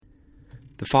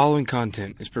The following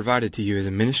content is provided to you as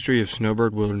a ministry of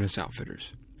Snowbird Wilderness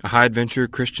Outfitters, a high-adventure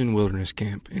Christian wilderness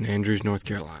camp in Andrews, North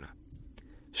Carolina.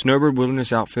 Snowbird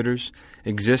Wilderness Outfitters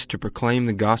exists to proclaim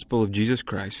the gospel of Jesus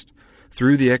Christ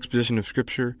through the exposition of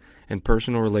Scripture and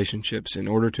personal relationships in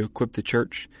order to equip the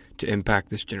church to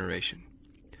impact this generation.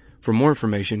 For more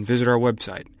information, visit our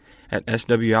website at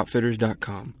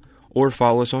swoutfitters.com or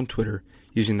follow us on Twitter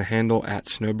using the handle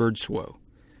 @SnowbirdSWO.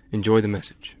 Enjoy the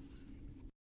message.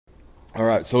 All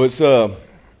right, so it's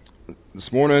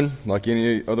this morning, like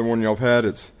any other morning y'all have had,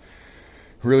 it's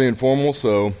really informal,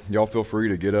 so y'all feel free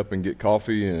to get up and get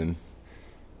coffee, and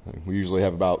we usually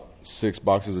have about 6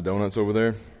 boxes of donuts over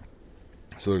there,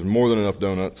 so there's more than enough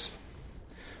donuts.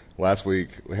 Last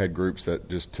week, we had groups that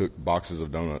just took boxes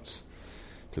of donuts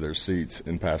to their seats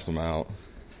and passed them out,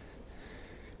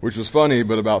 which was funny,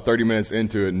 but about 30 minutes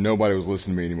into it, nobody was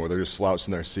listening to me anymore. They're just slouched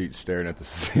in their seats staring at the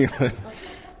ceiling.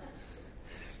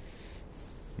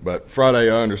 But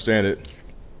Friday, I understand it.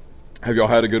 Have y'all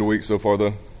had a good week so far,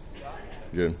 though?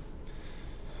 Good.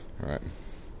 All right.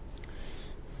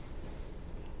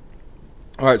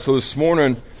 All right, so this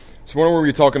morning we're going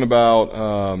to be talking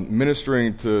about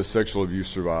ministering to sexual abuse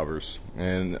survivors.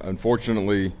 And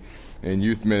unfortunately, in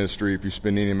youth ministry, if you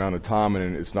spend any amount of time in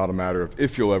it, it's not a matter of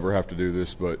if you'll ever have to do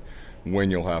this, but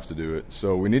when you'll have to do it.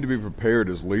 So we need to be prepared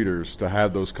as leaders to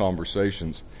have those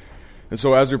conversations. And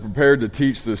so as we're prepared to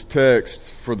teach this text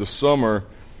for the summer,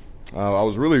 I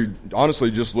was really,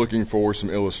 honestly, just looking for some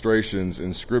illustrations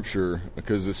in Scripture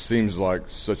because this seems like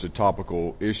such a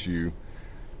topical issue.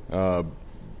 So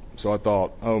I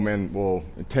thought, oh man, well,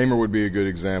 Tamar would be a good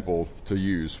example to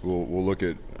use. We'll look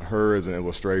at her as an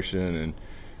illustration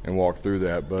and walk through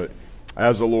that. But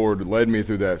as the Lord led me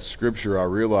through that Scripture, I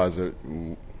realized that,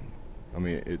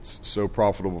 it's so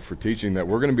profitable for teaching that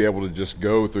we're going to be able to just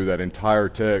go through that entire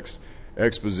text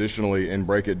expositionally and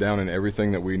break it down, and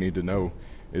everything that we need to know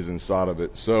is inside of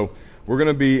it. So we're going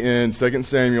to be in 2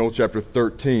 Samuel chapter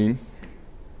 13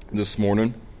 this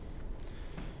morning.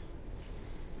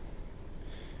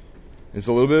 It's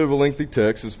a little bit of a lengthy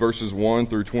text. It's verses 1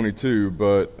 through 22,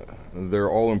 but they're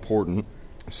all important,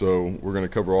 so we're going to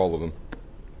cover all of them.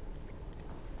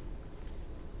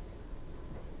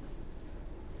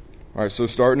 All right, so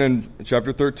starting in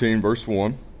chapter 13, verse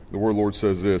 1, the word of the Lord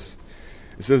says this.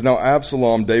 It says, Now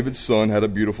Absalom, David's son, had a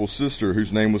beautiful sister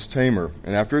whose name was Tamar.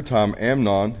 And after a time,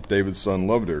 Amnon, David's son,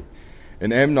 loved her.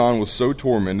 And Amnon was so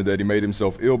tormented that he made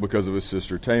himself ill because of his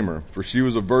sister Tamar. For she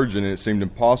was a virgin, and it seemed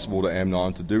impossible to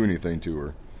Amnon to do anything to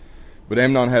her. But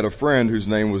Amnon had a friend whose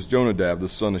name was Jonadab, the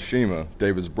son of Shema,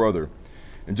 David's brother.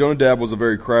 And Jonadab was a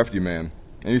very crafty man.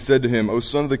 And he said to him, O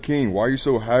son of the king, why are you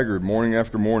so haggard morning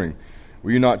after morning?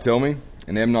 Will you not tell me?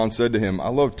 And Amnon said to him, I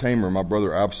love Tamar, my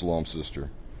brother Absalom's sister.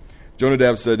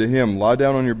 Jonadab said to him, Lie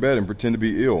down on your bed and pretend to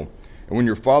be ill. And when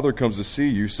your father comes to see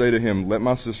you, say to him, Let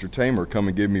my sister Tamar come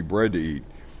and give me bread to eat,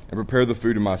 and prepare the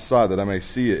food in my sight, that I may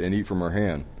see it and eat from her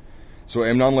hand. So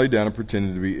Amnon lay down and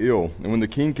pretended to be ill. And when the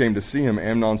king came to see him,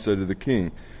 Amnon said to the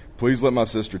king, Please let my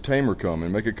sister Tamar come,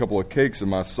 and make a couple of cakes in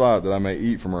my sight, that I may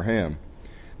eat from her hand.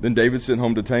 Then David sent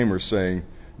home to Tamar, saying,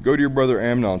 Go to your brother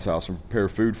Amnon's house and prepare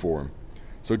food for him.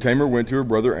 So Tamar went to her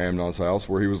brother Amnon's house,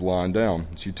 where he was lying down.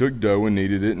 She took dough and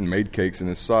kneaded it and made cakes in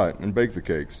his sight, and baked the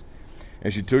cakes.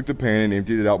 And she took the pan and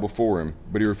emptied it out before him,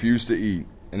 but he refused to eat.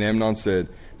 And Amnon said,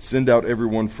 Send out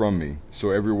everyone from me. So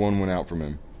everyone went out from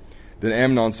him. Then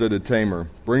Amnon said to Tamar,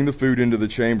 Bring the food into the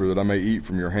chamber, that I may eat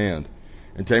from your hand.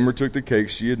 And Tamar took the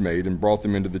cakes she had made and brought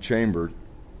them into the chamber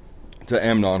to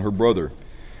Amnon her brother.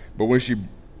 But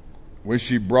when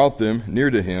she brought them near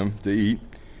to him to eat,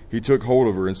 he took hold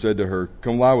of her and said to her,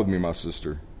 Come lie with me, my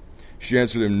sister. She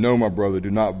answered him, No, my brother, do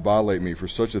not violate me, for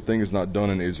such a thing is not done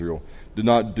in Israel. Do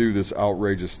not do this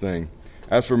outrageous thing.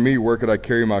 As for me, where could I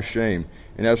carry my shame?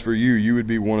 And as for you, you would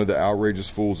be one of the outrageous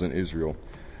fools in Israel.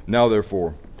 Now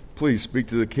therefore, please speak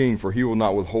to the king, for he will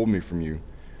not withhold me from you.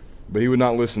 But he would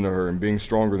not listen to her, and being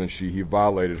stronger than she, he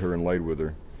violated her and laid with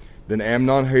her. Then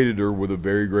Amnon hated her with a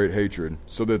very great hatred,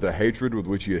 so that the hatred with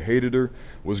which he had hated her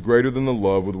was greater than the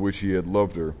love with which he had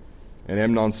loved her. And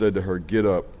Amnon said to her, Get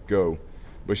up, go.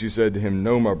 But she said to him,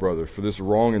 No, my brother, for this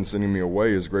wrong in sending me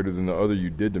away is greater than the other you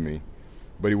did to me.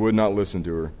 But he would not listen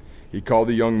to her. He called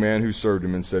the young man who served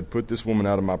him and said, Put this woman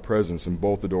out of my presence, and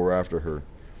bolt the door after her.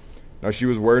 Now she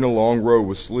was wearing a long robe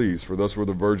with sleeves, for thus were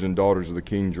the virgin daughters of the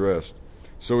king dressed.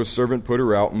 So his servant put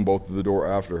her out and bolted the door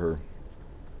after her.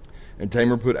 And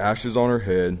Tamar put ashes on her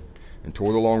head and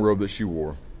tore the long robe that she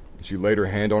wore. And she laid her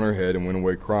hand on her head and went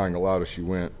away crying aloud as she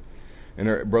went. And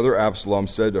her brother Absalom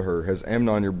said to her, Has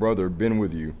Amnon your brother been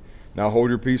with you? Now hold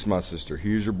your peace, my sister.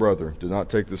 He is your brother. Do not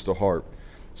take this to heart.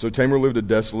 So Tamar lived a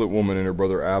desolate woman in her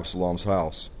brother Absalom's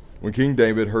house. When King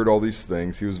David heard all these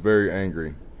things, he was very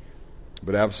angry.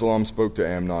 But Absalom spoke to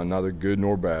Amnon, neither good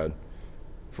nor bad,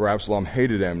 for Absalom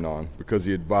hated Amnon because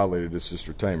he had violated his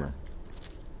sister Tamar.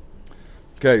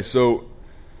 Okay, so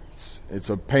it's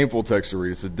a painful text to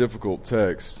read. It's a difficult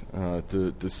text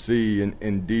to see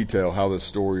in detail how this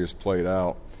story is played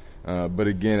out. But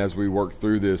again, as we work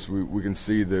through this, we can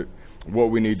see that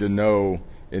what we need to know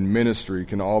in ministry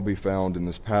can all be found in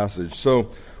this passage. So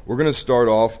we're going to start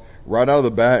off right out of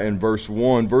the bat in verse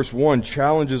 1. Verse 1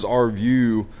 challenges our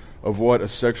view of what a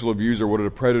sexual abuser, what a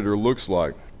predator looks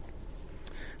like.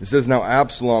 It says, "Now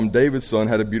Absalom, David's son,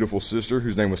 had a beautiful sister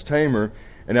whose name was Tamar,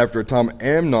 and after a time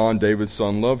Amnon, David's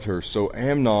son, loved her." So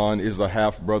Amnon is the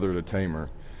half-brother to Tamar.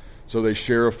 So they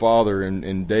share a father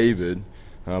in David,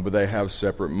 but they have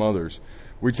separate mothers.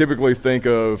 We typically think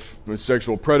of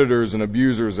sexual predators and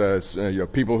abusers as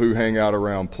people who hang out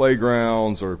around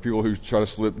playgrounds or people who try to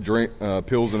slip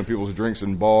pills into people's drinks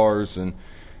in bars, and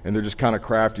they're just kind of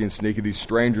crafty and sneaky, these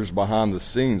strangers behind the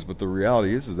scenes. But the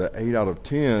reality is that 8 out of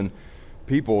 10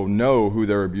 people know who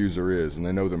their abuser is, and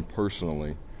they know them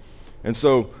personally. And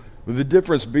so the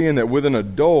difference being that with an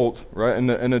adult, right, and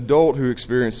an adult who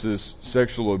experiences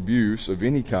sexual abuse of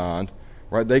any kind,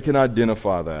 right, they can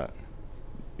identify that.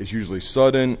 It's usually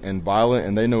sudden and violent,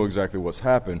 and they know exactly what's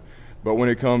happened. But when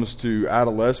it comes to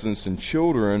adolescents and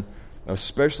children,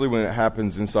 especially when it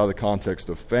happens inside the context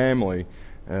of family,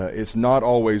 it's not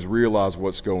always realized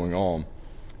what's going on.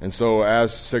 And so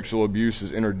as sexual abuse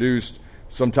is introduced,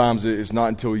 sometimes it's not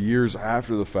until years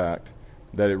after the fact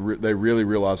that they really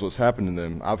realize what's happened to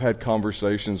them. I've had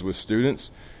conversations with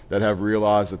students that have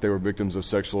realized that they were victims of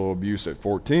sexual abuse at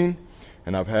 14,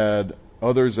 and I've had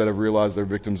others that have realized they're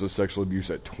victims of sexual abuse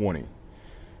at 20.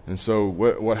 And so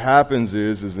what happens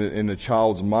is that in the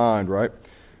child's mind, right,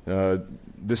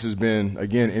 this has been,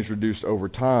 again, introduced over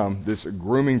time. This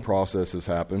grooming process has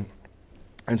happened.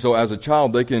 And so as a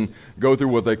child, they can go through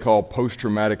what they call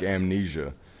post-traumatic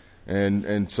amnesia.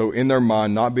 And so in their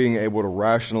mind, not being able to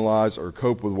rationalize or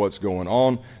cope with what's going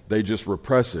on, they just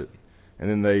repress it. And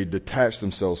then they detach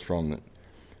themselves from it.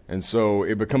 And so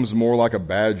it becomes more like a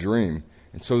bad dream.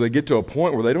 And so they get to a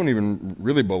point where they don't even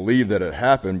really believe that it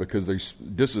happened because they're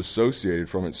disassociated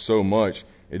from it so much,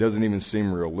 it doesn't even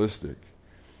seem realistic.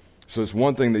 So it's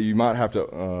one thing that you might have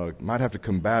to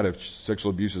combat if sexual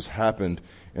abuse has happened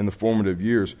in the formative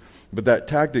years. But that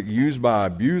tactic used by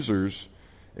abusers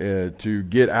to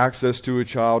get access to a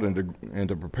child and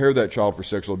to prepare that child for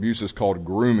sexual abuse is called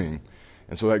grooming.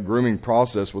 And so that grooming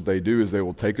process, what they do is they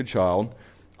will take a child,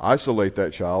 isolate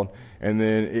that child, and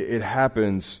then it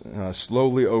happens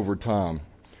slowly over time.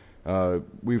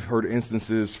 We've heard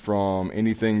instances from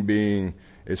anything being,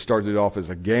 it started off as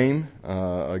a game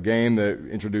that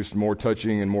introduced more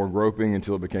touching and more groping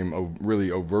until it became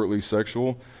really overtly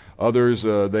sexual. Others,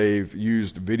 they've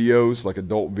used videos, like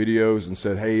adult videos, and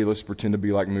said, hey, let's pretend to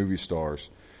be like movie stars.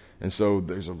 And so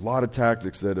there's a lot of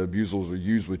tactics that abusers will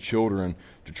use with children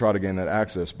to try to gain that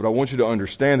access. But I want you to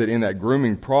understand that in that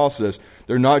grooming process,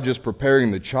 they're not just preparing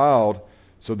the child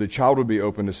so the child would be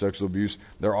open to sexual abuse.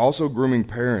 They're also grooming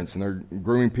parents, and they're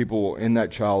grooming people in that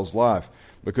child's life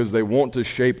because they want to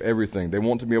shape everything. They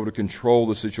want to be able to control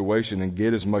the situation and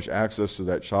get as much access to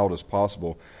that child as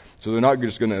possible. So they're not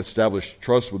just going to establish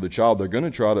trust with the child. They're going to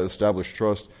try to establish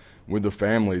trust with the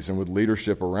families and with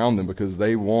leadership around them because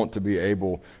they want to be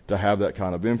able to have that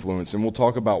kind of influence. And we'll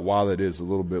talk about why that is a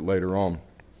little bit later on.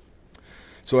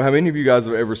 So have any of you guys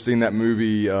have ever seen that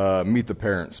movie Meet the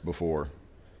Parents before?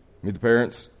 Meet the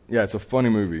Parents? Yeah, it's a funny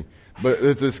movie. But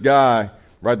it's this guy,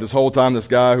 right, this whole time, this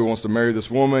guy who wants to marry this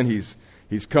woman,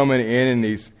 he's coming in and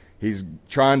he's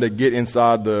trying to get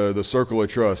inside the circle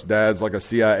of trust. Dad's like a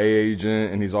CIA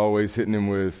agent, and he's always hitting him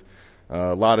with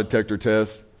lie detector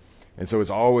tests. And so it's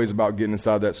always about getting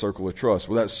inside that circle of trust.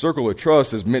 Well, that circle of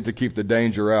trust is meant to keep the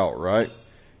danger out, right?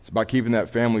 It's about keeping that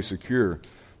family secure.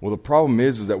 Well, the problem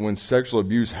is that when sexual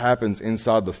abuse happens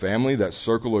inside the family, that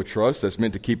circle of trust that's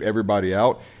meant to keep everybody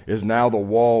out is now the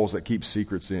walls that keep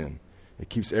secrets in. It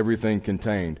keeps everything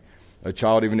contained. A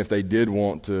child, even if they did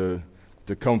want to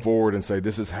come forward and say,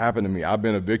 this has happened to me, I've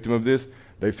been a victim of this,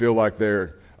 they feel like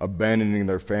they're abandoning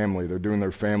their family. They're doing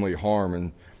their family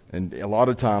harm. And a lot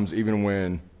of times, even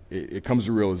when it comes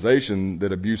to realization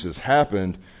that abuse has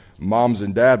happened, moms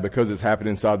and dad, because it's happened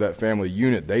inside that family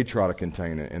unit, they try to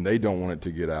contain it, and they don't want it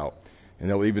to get out. And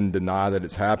they'll even deny that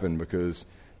it's happened because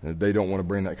they don't want to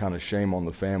bring that kind of shame on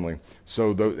the family.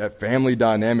 So that family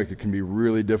dynamic, it can be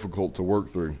really difficult to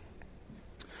work through.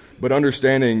 But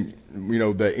understanding,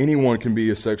 that anyone can be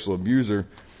a sexual abuser,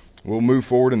 we'll move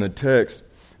forward in the text.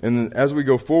 And then as we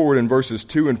go forward in verses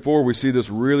 2 and 4, we see this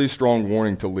really strong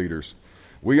warning to leaders.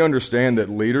 We understand that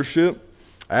leadership,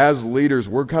 as leaders,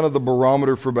 we're kind of the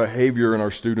barometer for behavior in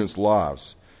our students'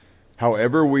 lives.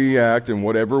 However we act and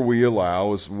whatever we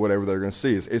allow is whatever they're going to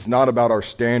see. It's not about our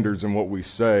standards and what we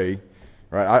say.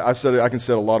 Right? I can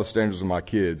set a lot of standards with my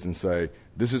kids and say,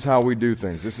 this is how we do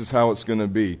things. This is how it's going to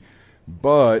be.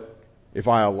 But if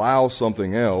I allow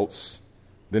something else,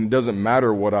 then it doesn't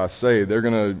matter what I say. They're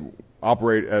going to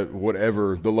operate at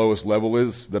whatever the lowest level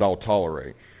is that I'll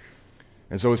tolerate.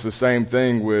 And so it's the same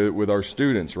thing with our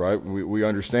students, right? We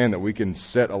understand that we can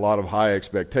set a lot of high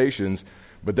expectations,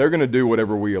 but they're going to do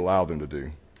whatever we allow them to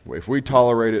do. If we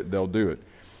tolerate it, they'll do it.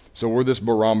 So we're this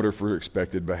barometer for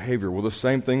expected behavior. Well, the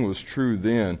same thing was true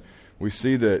then. We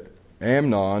see that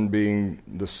Amnon, being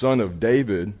the son of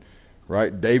David,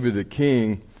 right? David the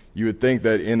king, you would think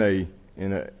that in a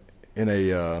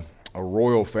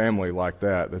royal family like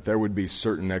that there would be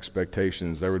certain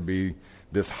expectations. There would be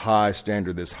this high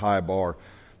standard, this high bar.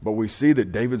 But we see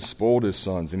that David spoiled his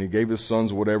sons, and he gave his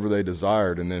sons whatever they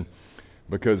desired. And then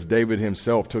because David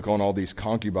himself took on all these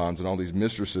concubines and all these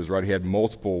mistresses, right? He had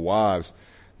multiple wives,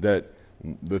 that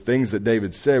the things that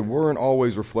David said weren't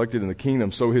always reflected in the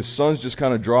kingdom. So his sons just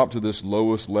kind of dropped to this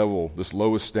lowest level, this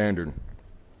lowest standard.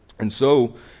 And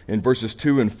so in verses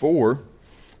 2 and 4,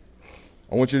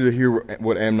 I want you to hear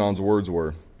what Amnon's words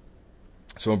were.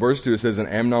 So in verse 2 it says, "And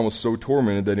Amnon was so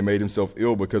tormented that he made himself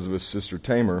ill because of his sister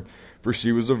Tamar, for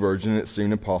she was a virgin, and it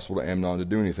seemed impossible to Amnon to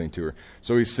do anything to her."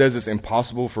 So he says it's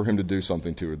impossible for him to do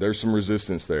something to her. There's some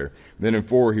resistance there. And then in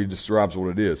 4 he describes what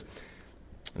it is.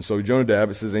 And so Jonadab,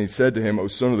 it says, "And he said to him, O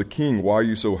son of the king, why are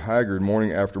you so haggard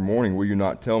morning after morning? Will you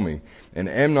not tell me?" And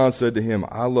Amnon said to him,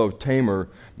 "I love Tamar,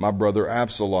 my brother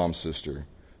Absalom's sister."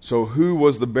 So who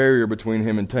was the barrier between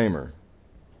him and Tamar?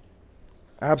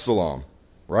 Absalom,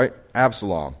 right?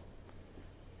 Absalom,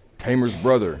 Tamar's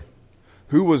brother.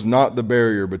 Who was not the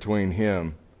barrier between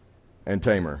him and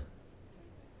Tamar?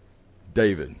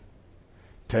 David,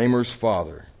 Tamar's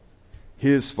father,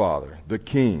 his father, the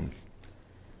king,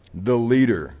 the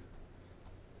leader.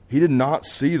 He did not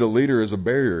see the leader as a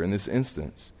barrier in this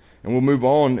instance. And we'll move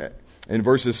on in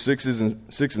verses 6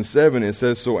 and 7. It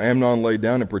says, "So Amnon lay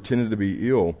down and pretended to be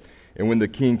ill. And when the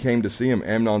king came to see him,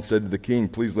 Amnon said to the king,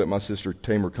 'Please let my sister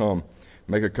Tamar come.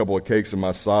 Make a couple of cakes in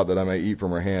my sight that I may eat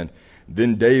from her hand.'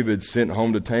 Then David sent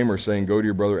home to Tamar, saying, 'Go to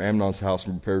your brother Amnon's house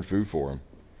and prepare food for him.'"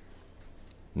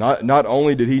 Not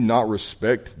only did he not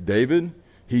respect David,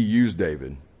 he used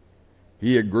David.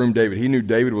 He had groomed David. He knew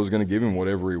David was going to give him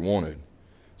whatever he wanted.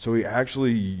 So he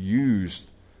actually used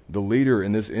the leader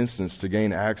in this instance to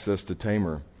gain access to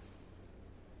Tamar.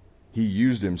 He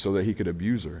used him so that he could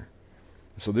abuse her.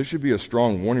 So this should be a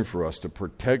strong warning for us to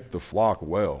protect the flock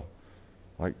well.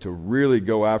 Like to really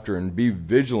go after and be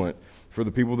vigilant for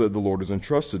the people that the Lord has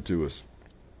entrusted to us.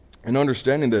 And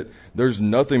understanding that there's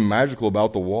nothing magical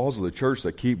about the walls of the church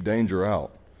that keep danger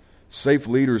out. Safe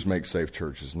leaders make safe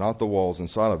churches, not the walls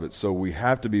inside of it. So we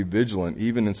have to be vigilant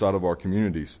even inside of our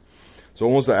communities. So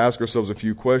I want us to ask ourselves a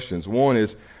few questions. One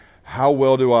is, how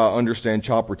well do I understand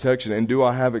child protection, and do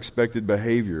I have expected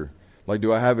behavior? Like,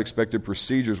 do I have expected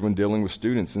procedures when dealing with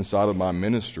students inside of my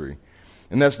ministry?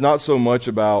 And that's not so much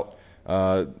about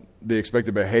the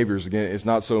expected behaviors. Again, it's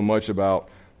not so much about,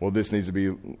 well, this needs to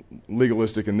be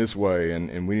legalistic in this way,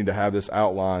 and we need to have this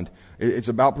outlined. It's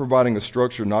about providing a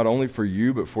structure not only for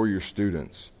you, but for your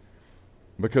students.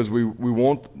 Because we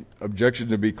want objection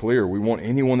to be clear. We want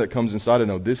anyone that comes inside to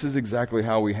know this is exactly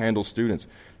how we handle students.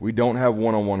 We don't have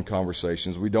one-on-one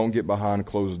conversations. We don't get behind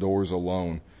closed doors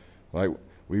alone. Like,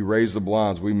 we raise the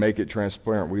blinds. We make it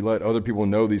transparent. We let other people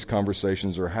know these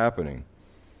conversations are happening.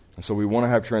 And so we want to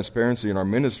have transparency in our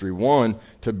ministry, one,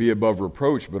 to be above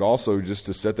reproach, but also just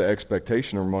to set the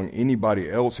expectation among anybody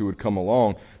else who would come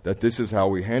along that this is how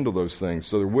we handle those things,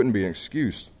 so there wouldn't be an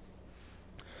excuse.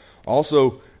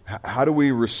 Also, how do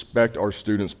we respect our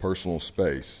students' personal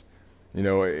space? You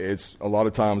know, it's a lot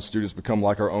of times students become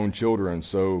like our own children,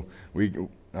 so we,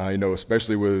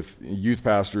 especially with youth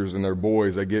pastors and their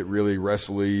boys, they get really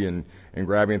wrestly and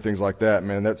grabbing and things like that.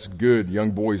 Man, that's good.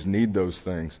 Young boys need those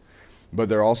things. But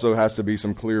there also has to be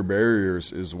some clear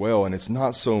barriers as well. And it's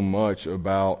not so much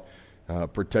about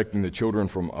protecting the children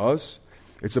from us.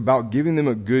 It's about giving them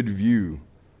a good view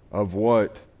of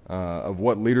what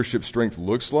leadership strength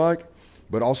looks like,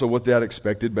 but also what that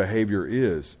expected behavior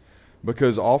is.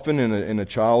 Because often in a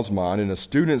child's mind, in a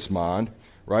student's mind,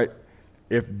 right,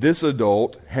 if this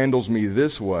adult handles me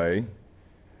this way,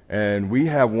 and we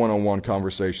have one-on-one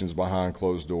conversations behind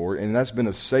closed door, and that's been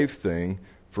a safe thing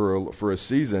for a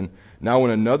season. Now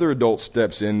when another adult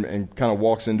steps in and kind of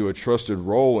walks into a trusted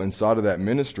role inside of that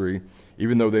ministry,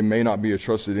 even though they may not be a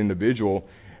trusted individual,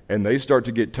 and they start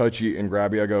to get touchy and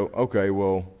grabby. I go, okay,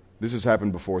 well, this has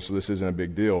happened before, so this isn't a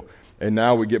big deal. And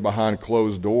now we get behind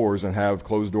closed doors and have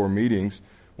closed door meetings.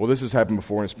 Well, this has happened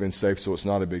before and it's been safe, so it's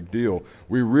not a big deal.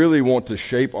 We really want to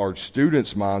shape our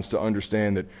students' minds to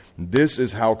understand that this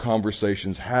is how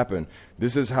conversations happen.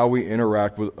 This is how we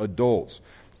interact with adults.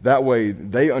 That way,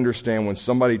 they understand when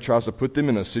somebody tries to put them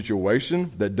in a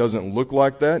situation that doesn't look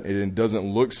like that, and it doesn't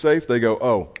look safe, they go,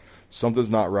 oh, something's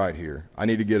not right here. I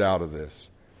need to get out of this.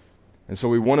 And so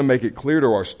we want to make it clear to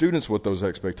our students what those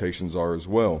expectations are as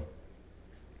well.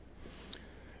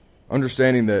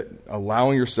 Understanding that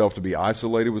allowing yourself to be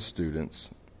isolated with students,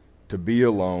 to be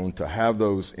alone, to have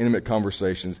those intimate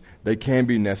conversations, they can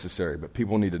be necessary, but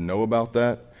people need to know about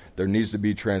that. There needs to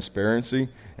be transparency,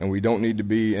 and we don't need to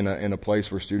be in a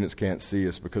place where students can't see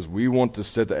us, because we want to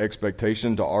set the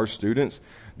expectation to our students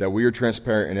that we are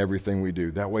transparent in everything we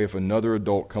do. That way, if another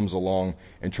adult comes along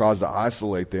and tries to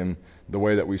isolate them the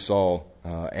way that we saw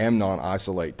Amnon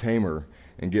isolate Tamar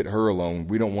and get her alone,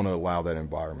 we don't want to allow that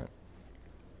environment.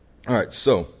 All right,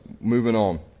 so moving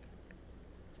on.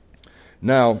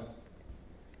 Now,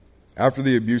 after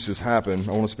the abuse has happened,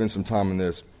 I want to spend some time on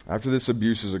this. After this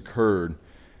abuse has occurred,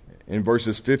 in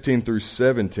verses 15 through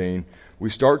 17, we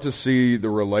start to see the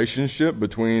relationship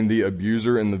between the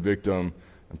abuser and the victim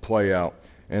play out.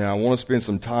 And I want to spend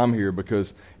some time here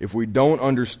because if we don't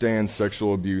understand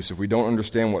sexual abuse, if we don't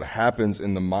understand what happens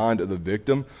in the mind of the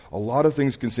victim, a lot of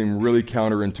things can seem really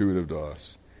counterintuitive to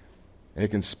us. And it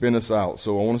can spin us out.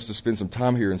 So I want us to spend some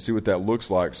time here and see what that looks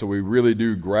like so we really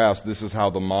do grasp this is how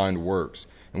the mind works,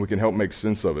 and we can help make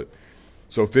sense of it.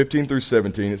 So 15 through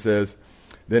 17, it says,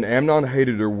 Then Amnon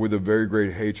hated her with a very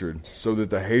great hatred, so that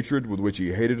the hatred with which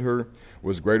he hated her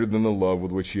was greater than the love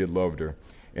with which he had loved her.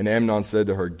 And Amnon said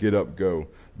to her, Get up, go.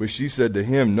 But she said to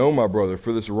him, No, my brother,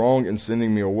 for this wrong in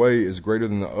sending me away is greater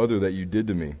than the other that you did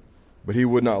to me. But he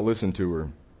would not listen to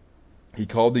her. He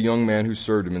called the young man who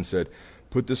served him and said,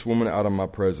 Put this woman out of my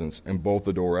presence, and bolt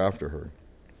the door after her.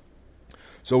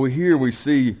 So here we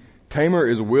see Tamar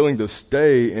is willing to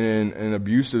stay in an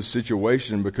abusive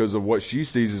situation because of what she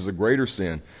sees as a greater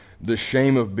sin, the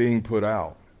shame of being put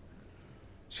out.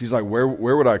 She's like, where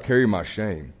would I carry my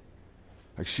shame?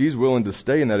 Like, she's willing to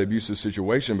stay in that abusive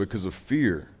situation because of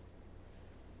fear.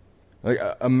 Like,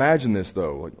 imagine this,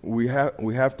 though. Like, we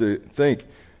have to think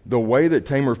the way that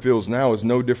Tamar feels now is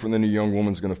no different than a young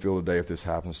woman's going to feel today if this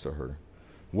happens to her.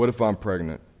 What if I'm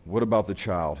pregnant? What about the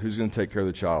child? Who's going to take care of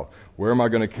the child? Where am I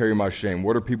going to carry my shame?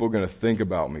 What are people going to think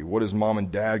about me? What is mom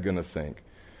and dad going to think?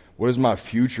 What does my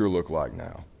future look like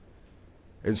now?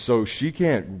 And so she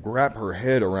can't wrap her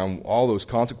head around all those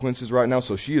consequences right now,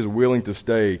 so she is willing to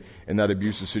stay in that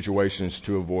abusive situation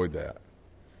to avoid that.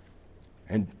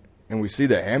 And we see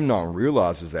that Amnon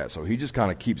realizes that, so he just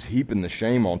kind of keeps heaping the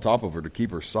shame on top of her to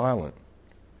keep her silent.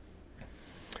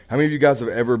 How many of you guys have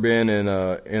ever been in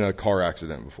a car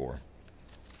accident before?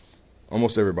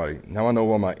 Almost everybody. Now I know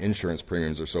why my insurance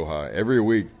premiums are so high. Every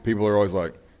week, people are always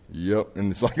like, yep.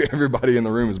 And it's like everybody in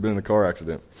the room has been in a car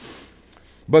accident.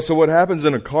 But so what happens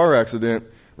in a car accident,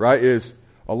 right, is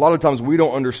a lot of times we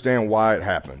don't understand why it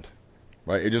happened.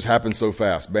 Right? It just happens so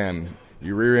fast. Bam.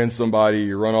 You rear end somebody,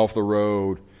 you run off the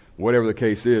road, whatever the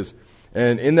case is.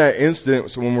 And in that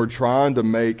instant, so when we're trying to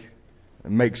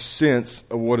make sense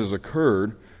of what has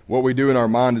occurred, what we do in our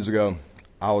mind is go,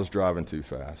 I was driving too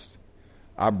fast.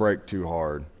 I braked too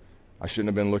hard. I shouldn't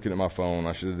have been looking at my phone.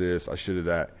 I should have this. I should have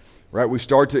that. Right? We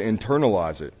start to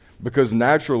internalize it because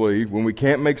naturally, when we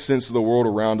can't make sense of the world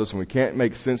around us and we can't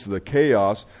make sense of the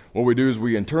chaos, what we do is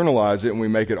we internalize it and we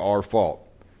make it our fault.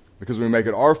 Because when we make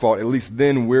it our fault, at least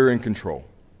then we're in control.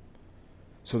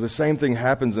 So the same thing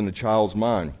happens in a child's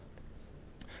mind.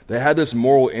 They had this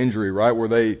moral injury, right, where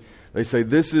they say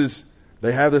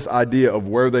they have this idea of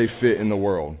where they fit in the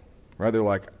world. Right? They're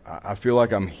like, I feel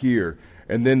like I'm here.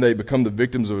 And then they become the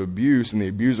victims of abuse, and the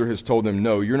abuser has told them,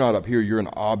 no, you're not up here, you're an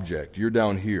object, you're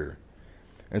down here.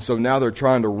 And so now they're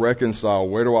trying to reconcile,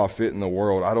 where do I fit in the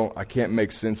world? I can't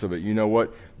make sense of it. You know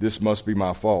what? This must be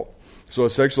my fault. So a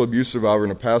sexual abuse survivor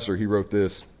and a pastor, he wrote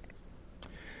this.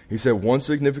 He said, one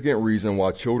significant reason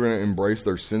why children embrace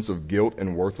their sense of guilt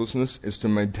and worthlessness is to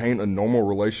maintain a normal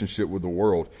relationship with the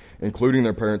world, including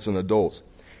their parents and adults.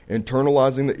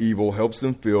 Internalizing the evil helps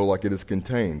them feel like it is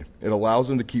contained. It allows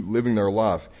them to keep living their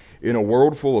life. In a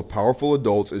world full of powerful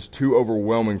adults, it's too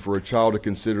overwhelming for a child to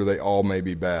consider they all may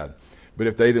be bad. But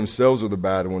if they themselves are the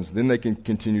bad ones, then they can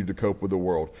continue to cope with the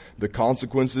world. The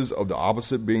consequences of the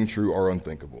opposite being true are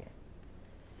unthinkable.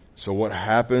 So what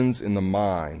happens in the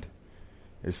mind,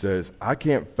 it says, I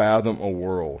can't fathom a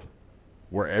world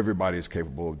where everybody is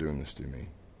capable of doing this to me.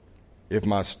 if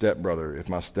my stepbrother, if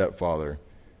my stepfather,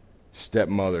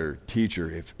 stepmother,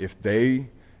 teacher, if they,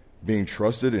 being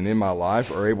trusted and in my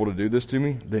life, are able to do this to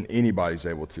me, then anybody's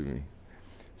able to me.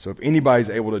 So if anybody's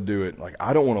able to do it, like,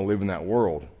 I don't want to live in that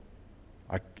world.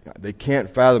 They can't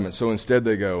fathom it. So instead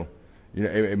they go,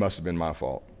 it must have been my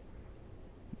fault.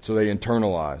 So they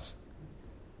internalize.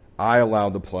 I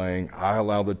allowed the playing. I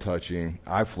allowed the touching.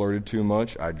 I flirted too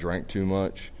much. I drank too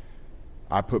much.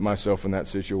 I put myself in that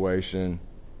situation.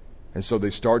 And so they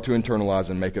start to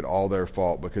internalize and make it all their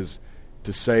fault, because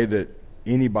to say that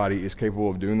anybody is capable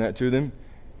of doing that to them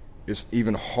is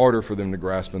even harder for them to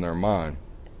grasp in their mind.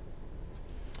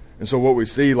 And so what we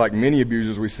see, like many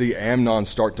abusers, we see Amnon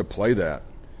start to play that.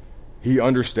 He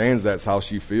understands that's how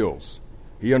she feels.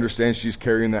 He understands she's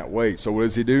carrying that weight. So what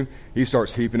does he do? He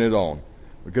starts heaping it on,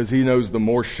 because he knows the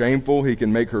more shameful he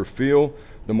can make her feel,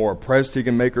 the more oppressed he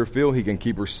can make her feel, he can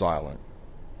keep her silent.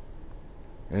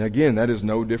 And again, that is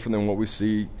no different than what we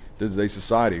see in today's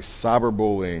society.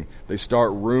 Cyberbullying. They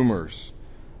start rumors,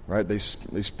 right? They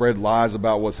spread lies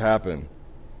about what's happened.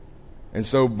 And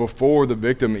so before the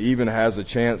victim even has a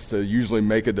chance to usually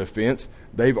make a defense,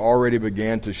 they've already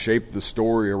began to shape the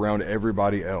story around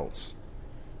everybody else.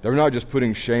 They're not just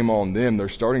putting shame on them, they're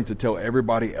starting to tell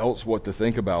everybody else what to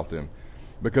think about them,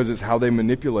 because it's how they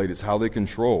manipulate, it's how they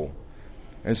control.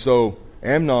 And so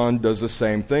Amnon does the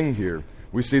same thing here.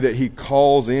 We see that he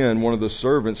calls in one of the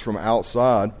servants from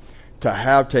outside to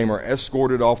have Tamar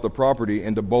escorted off the property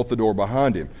and to bolt the door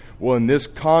behind him. Well, in this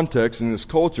context, in this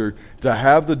culture, to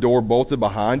have the door bolted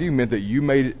behind you meant that you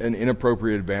made an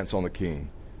inappropriate advance on the king,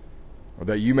 or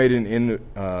that you made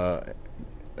a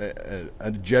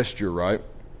gesture, right?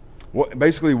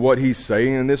 Basically what he's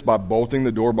saying in this, by bolting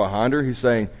the door behind her, he's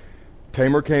saying,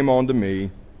 Tamar came on to me,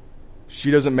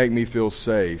 she doesn't make me feel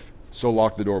safe, so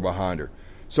lock the door behind her.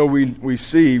 So we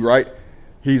see, right,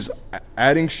 he's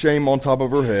adding shame on top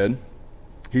of her head.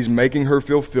 He's making her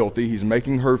feel filthy. He's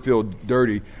making her feel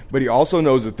dirty. But he also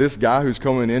knows that this guy who's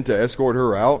coming in to escort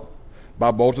her out,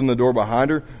 by bolting the door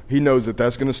behind her, he knows that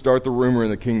that's going to start the rumor in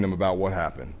the kingdom about what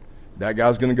happened. That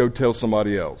guy's going to go tell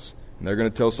somebody else. And they're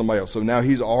going to tell somebody else. So now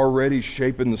he's already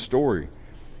shaping the story.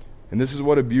 And this is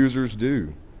what abusers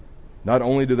do. Not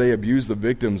only do they abuse the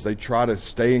victims, they try to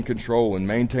stay in control and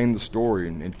maintain the story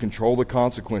and control the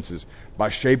consequences by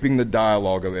shaping the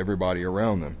dialogue of everybody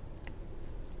around them.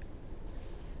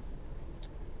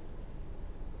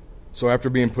 So after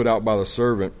being put out by the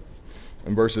servant,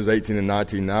 in verses 18 and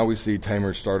 19, now we see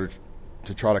Tamar started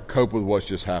to try to cope with what's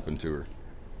just happened to her.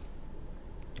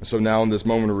 So now in this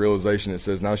moment of realization, it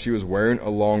says, now she was wearing a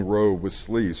long robe with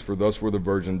sleeves, for thus were the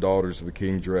virgin daughters of the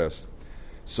king dressed.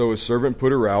 So his servant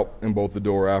put her out and bolted the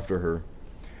door after her.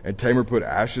 And Tamar put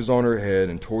ashes on her head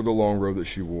and tore the long robe that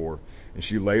she wore. And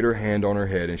she laid her hand on her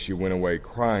head, and she went away,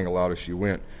 crying aloud as she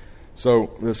went.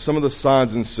 So there's some of the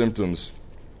signs and symptoms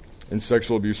in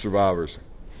sexual abuse survivors.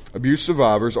 Abuse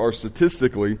survivors are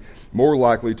statistically more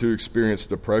likely to experience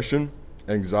depression,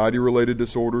 anxiety-related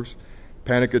disorders,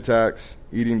 panic attacks,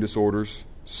 eating disorders,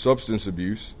 substance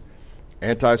abuse,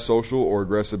 antisocial or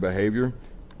aggressive behavior,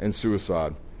 and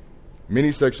suicide.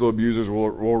 Many sexual abusers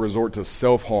will resort to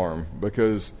self-harm,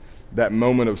 because that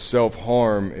moment of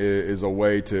self-harm is a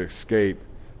way to escape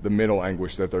the mental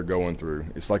anguish that they're going through.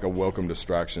 It's like a welcome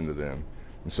distraction to them.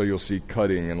 And so you'll see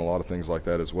cutting and a lot of things like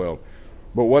that as well.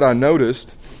 But what I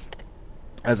noticed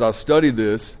as I studied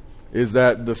this is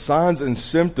that the signs and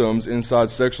symptoms inside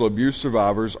sexual abuse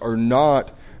survivors are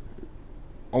not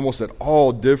almost at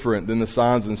all different than the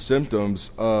signs and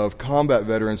symptoms of combat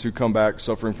veterans who come back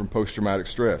suffering from post-traumatic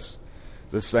stress.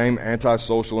 The same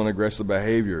antisocial and aggressive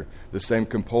behavior, the same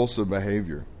compulsive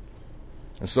behavior.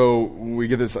 And so we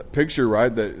get this picture,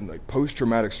 right, that like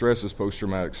post-traumatic stress is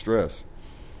post-traumatic stress.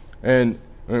 And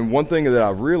one thing that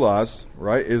I've realized,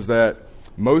 right, is that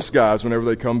most guys, whenever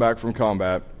they come back from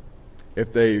combat,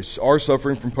 if they are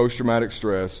suffering from post-traumatic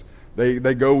stress,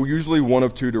 they go usually one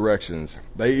of two directions.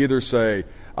 They either say,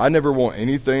 I never want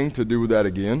anything to do with that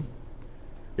again.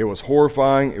 It was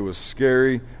horrifying. It was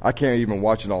scary. I can't even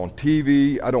watch it on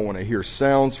TV. I don't want to hear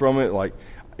sounds from it. Like,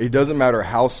 it doesn't matter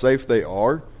how safe they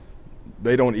are.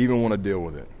 They don't even want to deal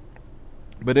with it.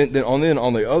 But then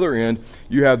on the other end,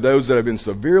 you have those that have been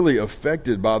severely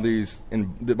affected by this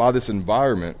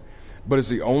environment, but it's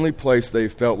the only place they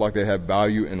felt like they have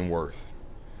value and worth.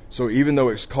 So even though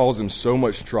it's caused them so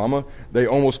much trauma, they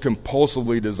almost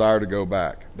compulsively desire to go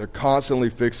back. They're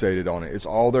constantly fixated on it. It's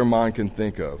all their mind can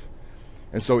think of.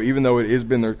 And so even though it has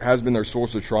been their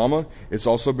source of trauma, it's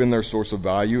also been their source of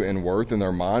value and worth in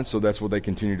their mind, so that's what they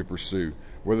continue to pursue,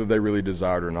 whether they really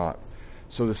desire it or not.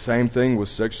 So the same thing with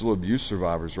sexual abuse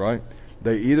survivors, right?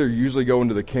 They either usually go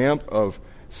into the camp of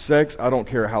sex, I don't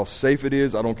care how safe it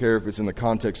is. I don't care if it's in the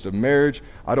context of marriage.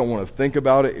 I don't want to think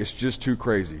about it. It's just too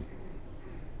crazy.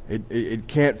 It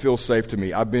can't feel safe to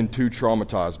me. I've been too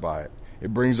traumatized by it.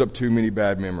 It brings up too many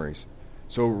bad memories.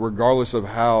 So regardless of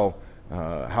how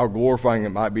glorifying it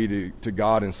might be to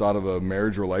God inside of a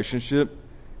marriage relationship,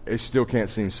 it still can't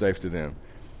seem safe to them.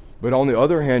 But on the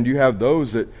other hand, you have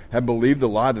those that have believed the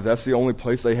lie that that's the only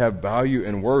place they have value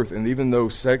and worth. And even though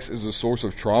sex is a source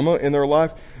of trauma in their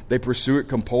life, they pursue it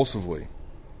compulsively.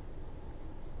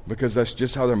 Because that's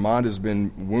just how their mind has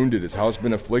been wounded. It's how it's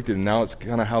been afflicted. And now it's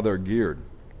kind of how they're geared.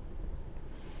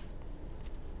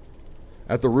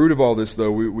 At the root of all this,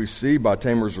 though, we see by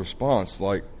Tamar's response,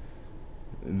 like,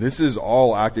 this is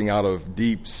all acting out of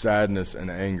deep sadness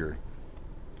and anger.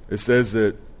 It says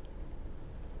that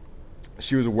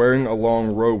she was wearing a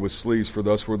long robe with sleeves, for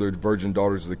thus were the virgin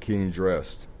daughters of the king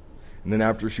dressed. And then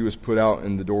after she was put out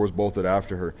and the door was bolted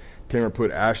after her, Tamar put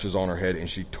ashes on her head and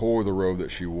she tore the robe that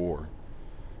she wore.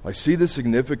 I see the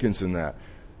significance in that.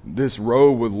 This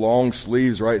robe with long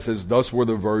sleeves, right? It says, thus were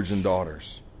the virgin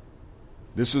daughters.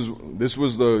 This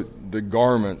was the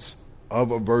garments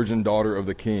of a virgin daughter of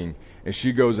the king. And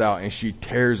she goes out and she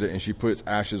tears it and she puts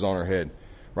ashes on her head.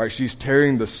 Right? She's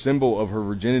tearing the symbol of her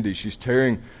virginity. She's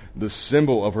tearing the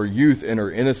symbol of her youth and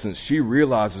her innocence. She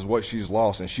realizes what she's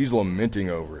lost and she's lamenting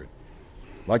over it.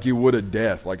 Like you would a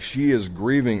death. Like she is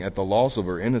grieving at the loss of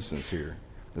her innocence here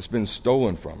that's been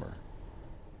stolen from her.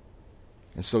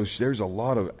 And so there's a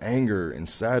lot of anger and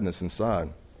sadness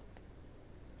inside.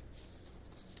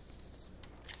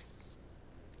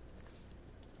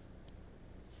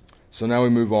 So now we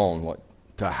move on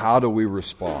to how do we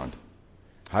respond?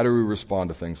 How do we respond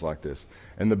to things like this?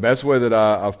 And the best way that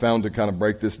I've found to kind of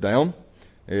break this down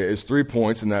is 3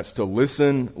 points, and that's to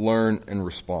listen, learn, and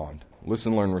respond.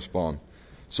 Listen, learn, respond.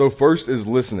 So first is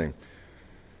listening.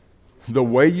 The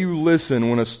way you listen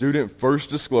when a student first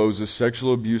discloses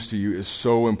sexual abuse to you is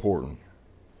so important.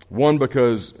 One,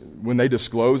 because when they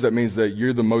disclose, that means that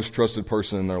you're the most trusted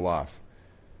person in their life.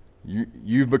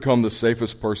 You've become the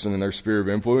safest person in their sphere of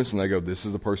influence, and they go, this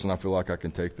is the person I feel like I can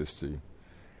take this to.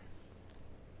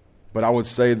 But I would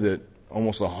say that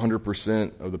almost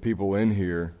 100% of the people in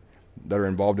here that are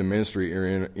involved in ministry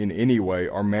or in any way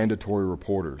are mandatory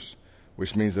reporters,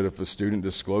 which means that if a student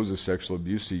discloses sexual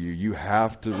abuse to you, you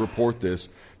have to report this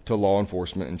to law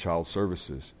enforcement and child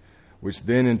services, which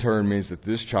then in turn means that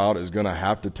this child is going to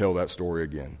have to tell that story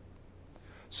again.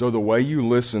 So the way you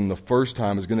listen the first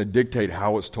time is going to dictate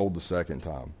how it's told the second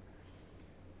time.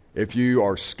 If you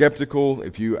are skeptical,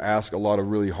 if you ask a lot of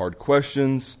really hard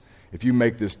questions, if you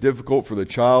make this difficult for the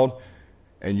child,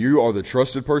 and you are the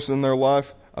trusted person in their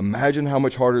life, imagine how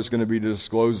much harder it's going to be to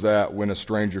disclose that when a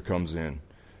stranger comes in.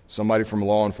 Somebody from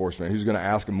law enforcement who's going to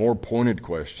ask more pointed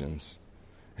questions,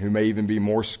 who may even be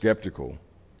more skeptical.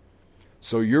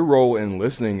 So your role in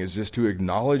listening is just to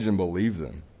acknowledge and believe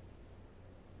them.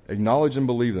 Acknowledge and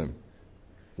believe them.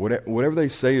 Whatever they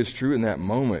say is true in that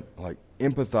moment, like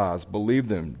empathize, believe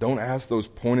them. Don't ask those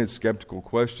pointed, skeptical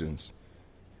questions.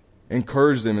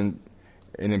 Encourage them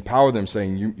and empower them,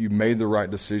 saying, you made the right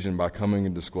decision by coming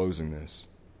and disclosing this.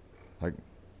 Like,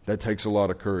 that takes a lot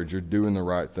of courage. You're doing the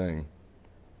right thing.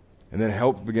 And then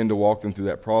help begin to walk them through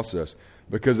that process.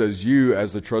 Because as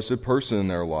the trusted person in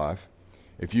their life,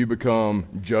 if you become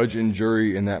judge and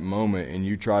jury in that moment and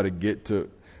you try to get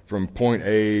from point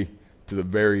A to the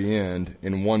very end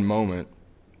in one moment,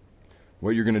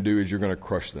 what you're going to do is you're going to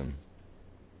crush them.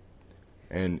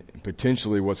 And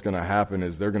potentially what's going to happen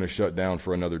is they're going to shut down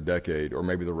for another decade or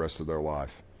maybe the rest of their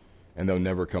life. And they'll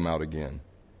never come out again.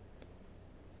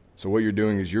 So what you're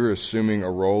doing is you're assuming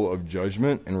a role of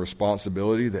judgment and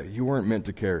responsibility that you weren't meant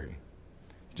to carry.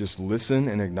 Just listen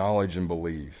and acknowledge and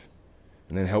believe.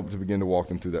 And then help to begin to walk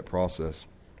them through that process.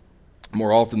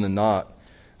 More often than not,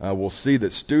 we'll see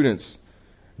that students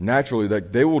naturally,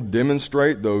 that they will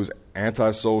demonstrate those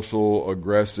antisocial,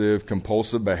 aggressive,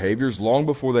 compulsive behaviors long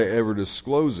before they ever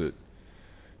disclose it.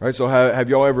 Right? So have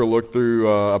y'all ever looked through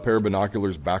a pair of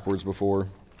binoculars backwards before?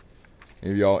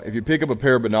 If you pick up a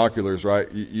pair of binoculars,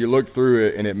 right, you look through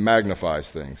it and it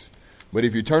magnifies things. But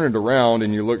if you turn it around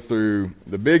and you look through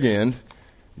the big end,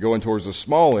 going towards the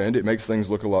small end, it makes things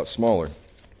look a lot smaller.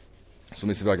 So let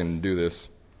me see if I can do this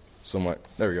somewhat.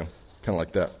 There we go. Kind of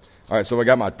like that. All right, so if I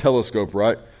got my telescope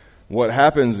right, what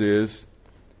happens is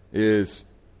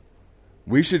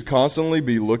we should constantly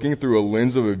be looking through a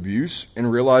lens of abuse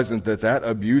and realizing that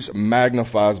abuse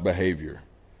magnifies behavior.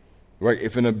 Right?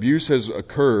 If an abuse has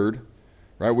occurred,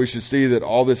 right, we should see that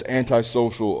all this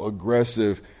antisocial,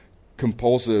 aggressive,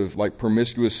 compulsive, like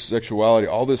promiscuous sexuality,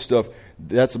 all this stuff,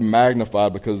 that's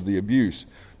magnified because of the abuse.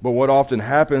 But what often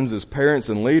happens is parents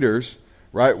and leaders,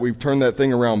 right? We've turned that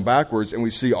thing around backwards, and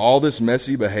we see all this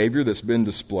messy behavior that's been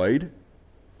displayed.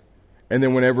 And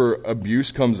then whenever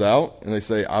abuse comes out, and they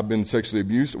say, I've been sexually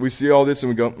abused, we see all this and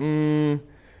we go,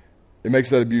 it makes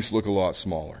that abuse look a lot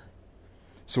smaller.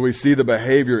 So we see the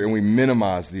behavior and we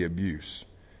minimize the abuse.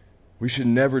 We should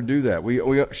never do that. We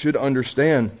should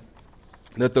understand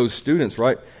that those students,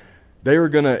 right, they are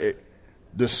going to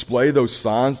display those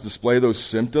signs, display those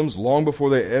symptoms long before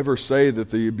they ever say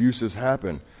that the abuse has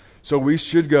happened. So we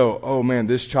should go, oh man,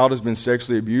 this child has been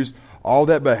sexually abused. All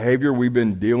that behavior we've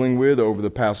been dealing with over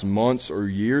the past months or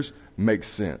years makes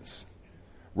sense.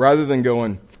 Rather than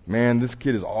going, man, this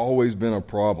kid has always been a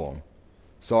problem.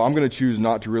 So I'm going to choose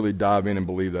not to really dive in and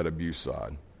believe that abuse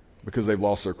side because they've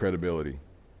lost their credibility.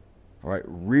 All right,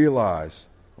 realize,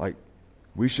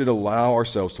 we should allow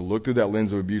ourselves to look through that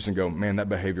lens of abuse and go, man, that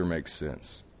behavior makes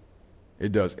sense.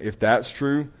 It does. If that's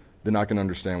true, then I can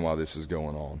understand why this is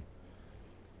going on.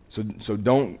 So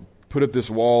don't put up this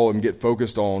wall and get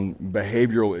focused on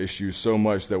behavioral issues so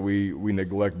much that we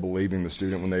neglect believing the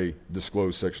student when they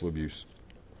disclose sexual abuse.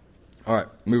 All right,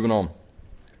 moving on.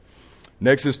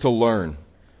 Next is to learn.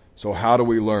 So how do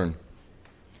we learn?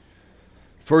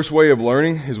 First way of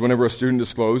learning is whenever a student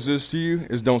discloses to you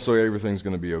is don't say everything's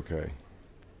going to be okay.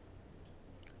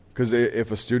 Because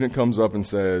if a student comes up and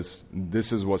says,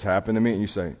 this is what's happened to me, and you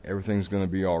say, everything's going to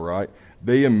be all right,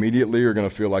 they immediately are going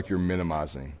to feel like you're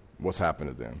minimizing what's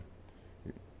happened to them.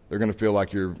 They're going to feel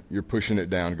like you're pushing it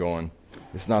down, going,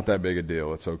 it's not that big a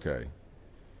deal, it's okay.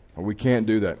 We can't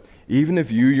do that. Even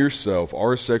if you yourself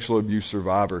are a sexual abuse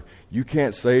survivor, you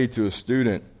can't say to a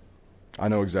student, I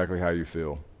know exactly how you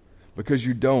feel. Because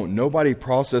you don't. Nobody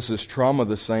processes trauma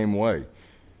the same way.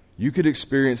 You could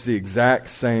experience the exact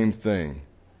same thing,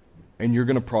 and you're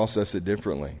going to process it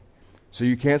differently. So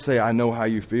you can't say, I know how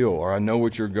you feel, or I know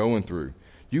what you're going through.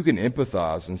 You can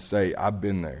empathize and say, I've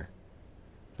been there.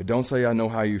 But don't say, I know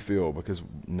how you feel, because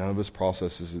none of us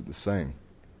processes it the same.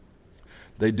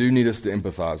 They do need us to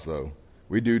empathize, though.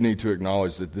 We do need to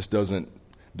acknowledge that this doesn't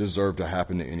deserve to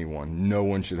happen to anyone. No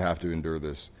one should have to endure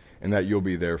this, and that you'll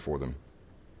be there for them.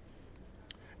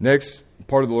 Next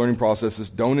part of the learning process is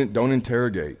don't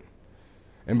interrogate.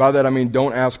 And by that I mean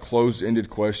don't ask closed-ended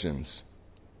questions.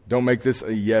 Don't make this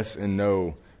a yes and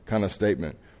no kind of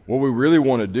statement. What we really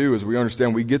want to do is we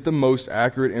understand we get the most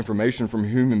accurate information from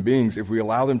human beings if we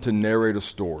allow them to narrate a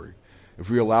story,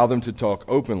 if we allow them to talk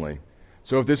openly.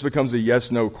 So if this becomes a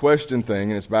yes-no question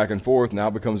thing and it's back and forth, now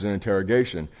it becomes an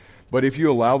interrogation. But if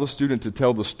you allow the student to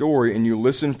tell the story and you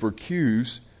listen for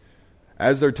cues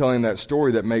as they're telling that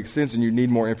story that makes sense and you need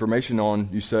more information on,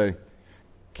 you say,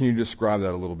 can you describe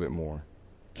that a little bit more?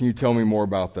 Can you tell me more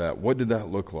about that? What did that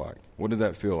look like? What did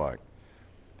that feel like?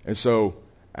 And so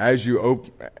as you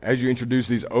introduce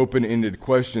these open-ended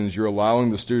questions, you're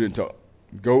allowing the student to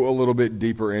go a little bit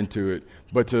deeper into it,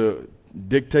 but to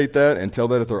dictate that and tell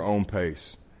that at their own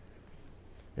pace.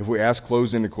 If we ask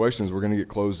closed-ended questions, we're going to get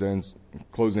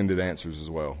closed-ended answers as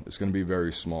well. It's going to be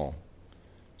very small.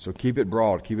 So keep it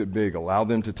broad, keep it big. Allow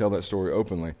them to tell that story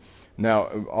openly. Now,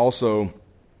 also,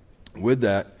 with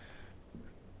that,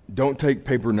 don't take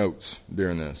paper notes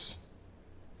during this,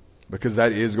 because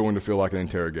that is going to feel like an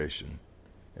interrogation.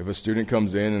 If a student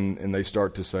comes in and they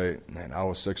start to say, man, I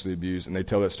was sexually abused, and they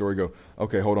tell that story, go,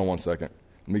 okay, hold on one second.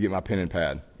 Let me get my pen and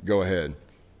pad. Go ahead.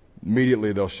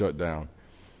 Immediately they'll shut down.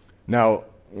 Now,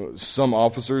 some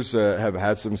officers have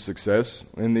had some success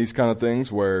in these kind of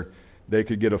things where they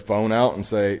could get a phone out and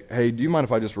say, hey, do you mind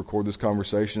if I just record this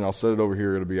conversation? I'll set it over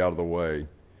here. It'll be out of the way.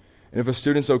 And if a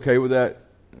student's okay with that,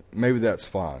 maybe that's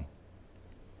fine.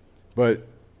 But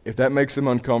if that makes them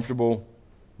uncomfortable,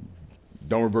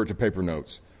 don't revert to paper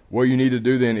notes. What you need to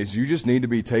do then is you just need to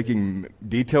be taking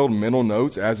detailed mental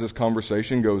notes as this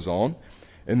conversation goes on.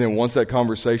 And then once that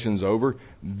conversation's over,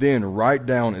 then write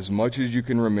down as much as you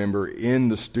can remember in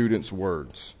the student's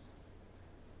words.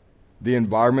 The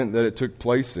environment that it took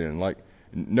place in,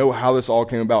 know how this all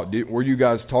came about. Were you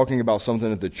guys talking about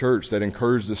something at the church that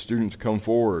encouraged the student to come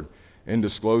forward and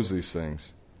disclose these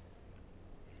things?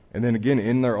 And then again,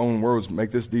 in their own words,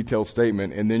 make this detailed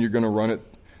statement, and then you're going to run it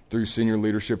through senior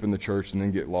leadership in the church and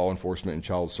then get law enforcement and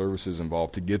child services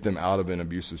involved to get them out of an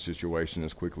abusive situation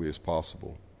as quickly as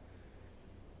possible.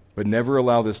 But never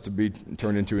allow this to be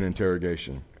turned into an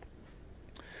interrogation.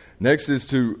 Next is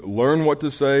to learn what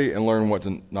to say and learn what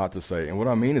not to say. And what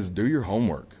I mean is do your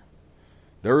homework.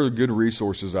 There are good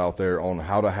resources out there on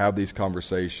how to have these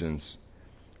conversations,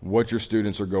 what your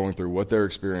students are going through, what they're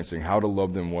experiencing, how to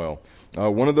love them well.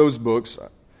 One of those books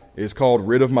is called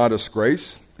Rid of My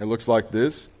Disgrace. It looks like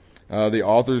this. The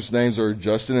authors' names are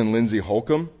Justin and Lindsay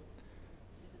Holcomb.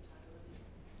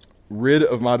 Rid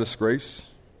of My Disgrace.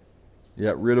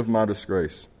 Yeah, rid of my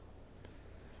disgrace.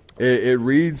 It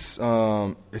reads,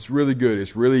 it's really good.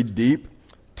 It's really deep,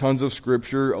 tons of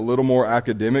scripture, a little more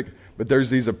academic, but there's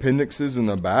these appendixes in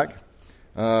the back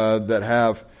that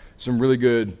have some really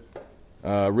good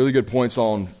points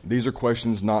on these are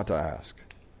questions not to ask.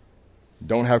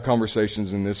 Don't have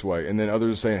conversations in this way. And then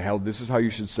others are saying, hell, this is how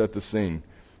you should set the scene.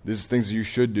 This is things you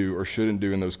should do or shouldn't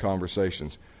do in those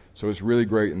conversations. So it's really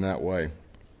great in that way.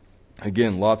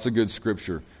 Again, lots of good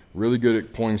scripture. Really good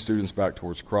at pointing students back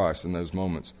towards Christ in those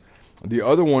moments. The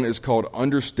other one is called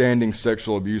Understanding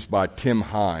Sexual Abuse by Tim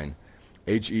Hine,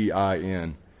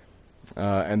 H-E-I-N.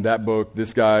 And that book,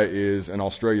 this guy is an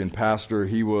Australian pastor.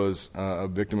 He was a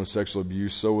victim of sexual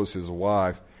abuse. So was his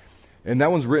wife. And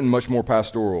that one's written much more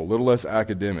pastoral, a little less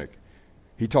academic.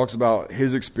 He talks about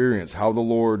his experience, how the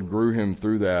Lord grew him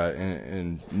through that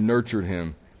and nurtured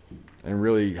him. And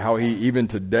really how he, even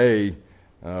today,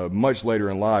 much later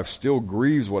in life, still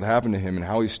grieves what happened to him and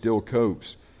how he still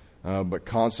copes. But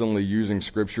constantly using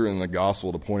Scripture and the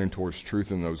gospel to point him towards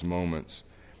truth in those moments.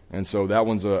 And so that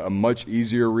one's a much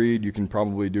easier read. You can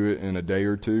probably do it in a day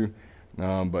or two.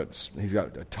 But he's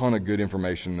got a ton of good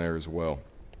information there as well.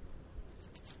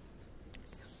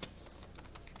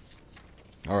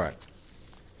 All right.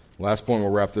 Last point,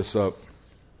 we'll wrap this up.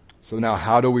 So now,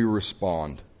 how do we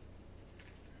respond?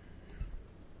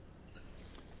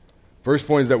 First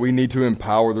point is that we need to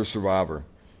empower the survivor.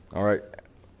 All right.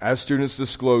 As students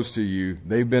disclose to you,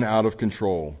 they've been out of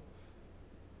control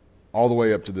all the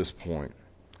way up to this point.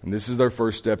 And this is their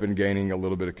first step in gaining a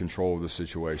little bit of control of the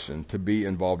situation, to be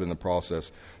involved in the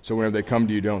process. So whenever they come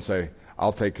to you, don't say,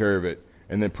 I'll take care of it,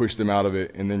 and then push them out of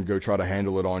it, and then go try to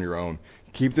handle it on your own.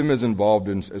 Keep them as involved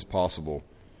as possible.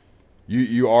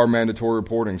 You are mandatory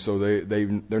reporting, so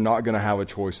they're not going to have a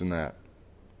choice in that.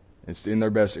 It's in their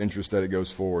best interest that it goes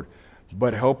forward.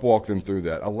 But help walk them through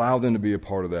that. Allow them to be a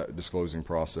part of that disclosing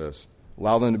process.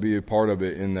 Allow them to be a part of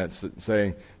it in that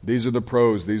saying, these are the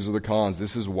pros, these are the cons,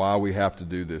 this is why we have to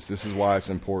do this, this is why it's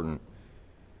important.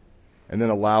 And then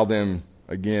allow them,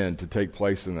 again, to take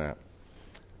place in that.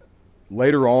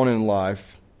 Later on in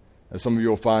life, as some of you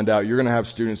will find out, you're going to have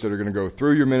students that are going to go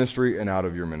through your ministry and out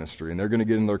of your ministry. And they're going to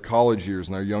get in their college years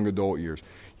and their young adult years.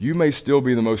 You may still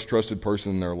be the most trusted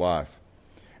person in their life.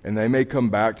 And they may come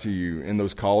back to you in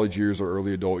those college years or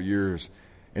early adult years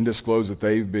and disclose that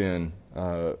they've been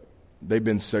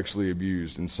sexually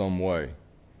abused in some way.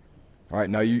 All right,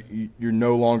 now you're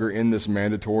no longer in this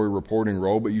mandatory reporting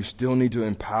role, but you still need to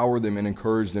empower them and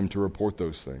encourage them to report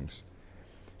those things.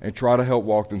 And try to help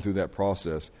walk them through that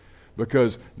process.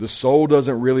 Because the soul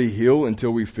doesn't really heal until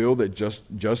we feel that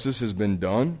justice has been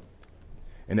done.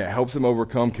 And it helps them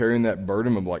overcome carrying that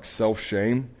burden of like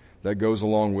self-shame that goes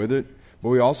along with it. But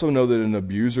we also know that an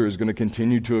abuser is going to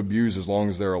continue to abuse as long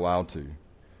as they're allowed to.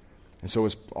 And so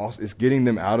it's getting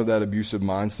them out of that abusive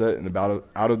mindset and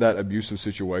out of that abusive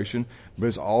situation, but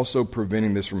it's also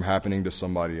preventing this from happening to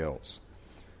somebody else.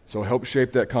 So help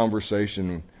shape that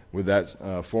conversation with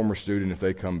that former student if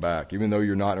they come back. Even though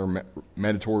you're not in a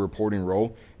mandatory reporting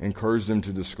role, encourage them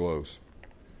to disclose.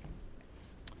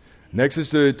 Next is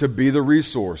to be the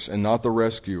resource and not the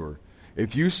rescuer.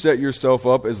 If you set yourself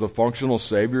up as the functional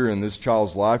savior in this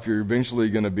child's life, you're eventually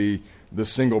going to be the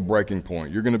single breaking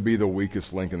point. You're going to be the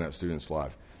weakest link in that student's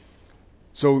life.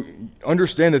 So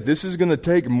understand that this is going to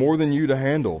take more than you to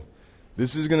handle.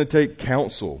 This is going to take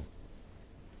counsel,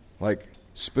 like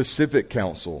specific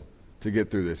counsel to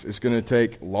get through this. It's going to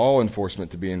take law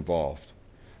enforcement to be involved.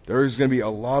 There's going to be a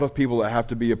lot of people that have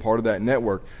to be a part of that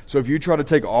network. So if you try to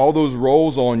take all those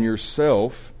roles on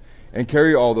yourself and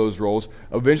carry all those roles,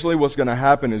 eventually what's going to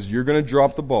happen is you're going to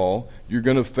drop the ball, you're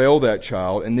going to fail that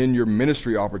child, and then your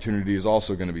ministry opportunity is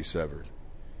also going to be severed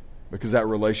because that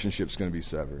relationship's going to be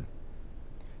severed.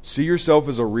 See yourself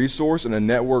as a resource in a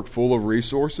network full of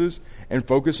resources and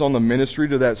focus on the ministry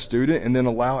to that student and then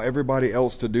allow everybody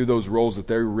else to do those roles that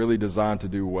they're really designed to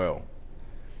do well.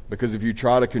 Because if you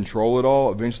try to control it all,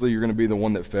 eventually you're going to be the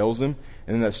one that fails them,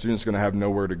 and then that student's going to have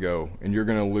nowhere to go, and you're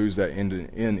going to lose that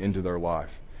into their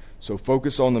life. So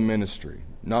focus on the ministry,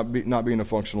 not being a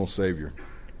functional savior.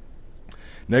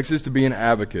 Next is to be an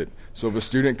advocate. So if a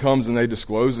student comes and they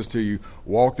disclose this to you,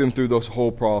 walk them through this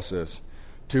whole process.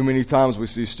 Too many times we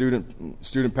see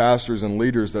student pastors and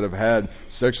leaders that have had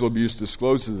sexual abuse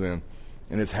disclosed to them,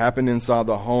 and it's happened inside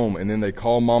the home, and then they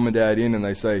call mom and dad in and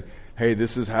they say, hey,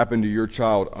 this has happened to your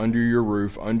child under your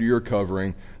roof, under your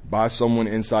covering, by someone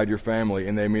inside your family,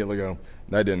 and they immediately go,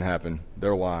 that didn't happen.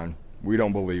 They're lying. We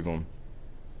don't believe them.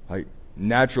 Like,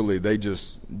 naturally, they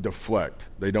just deflect.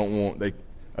 They don't want that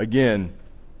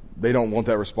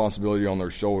responsibility on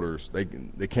their shoulders.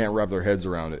 They can't wrap their heads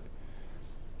around it.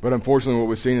 But unfortunately what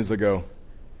we've seen is they go,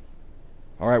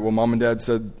 all right, well, mom and dad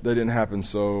said that didn't happen,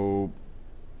 so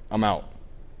I'm out.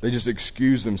 They just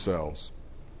excuse themselves.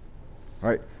 All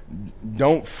right?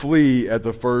 Don't flee at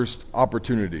the first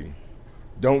opportunity.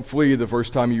 Don't flee the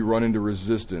first time you run into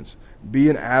resistance. Be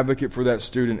an advocate for that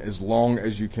student as long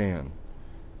as you can.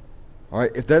 All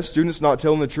right? If that student's not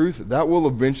telling the truth, that will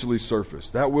eventually surface.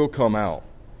 That will come out.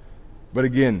 But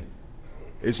again,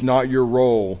 it's not your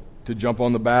role to jump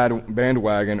on the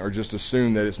bandwagon or just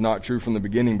assume that it's not true from the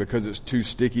beginning because it's too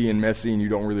sticky and messy and you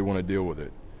don't really want to deal with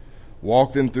it.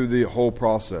 Walk them through the whole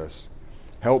process.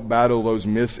 Help battle those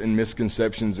myths and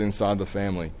misconceptions inside the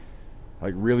family.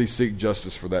 Like, really seek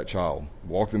justice for that child.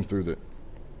 Walk them through that.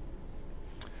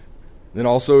 Then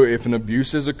also, if an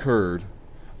abuse has occurred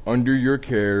under your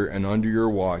care and under your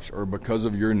watch or because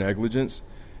of your negligence,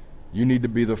 you need to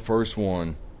be the first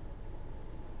one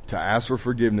to ask for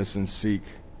forgiveness and seek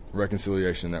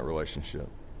reconciliation in that relationship.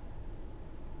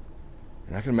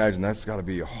 And I can imagine that's got to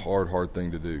be a hard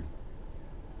thing to do.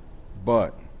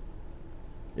 But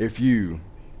if you,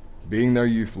 being their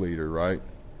youth leader, right,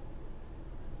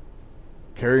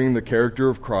 carrying the character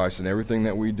of Christ in everything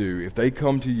that we do, if they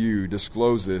come to you,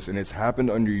 disclose this, and it's happened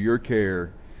under your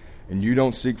care, and you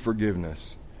don't seek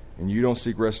forgiveness, and you don't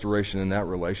seek restoration in that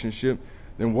relationship,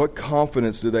 then what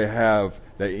confidence do they have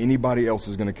that anybody else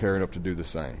is going to care enough to do the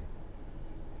same?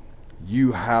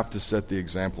 You have to set the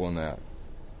example in that.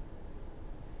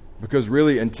 Because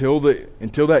really, until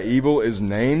that evil is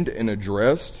named and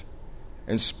addressed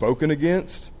and spoken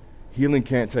against, healing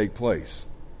can't take place.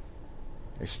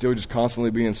 It's still just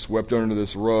constantly being swept under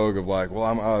this rug of like, well,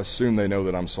 I assume they know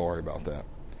that I'm sorry about that.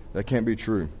 That can't be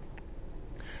true.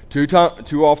 Too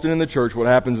often in the church, what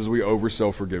happens is we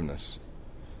oversell forgiveness.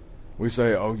 We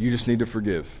say, oh, you just need to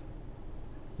forgive.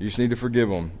 You just need to forgive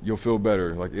them. You'll feel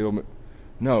better.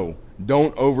 No,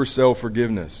 don't oversell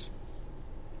forgiveness.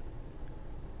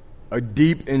 A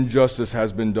deep injustice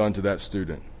has been done to that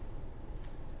student.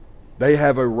 They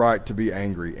have a right to be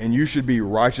angry, and you should be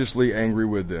righteously angry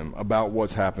with them about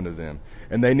what's happened to them.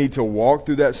 And they need to walk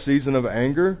through that season of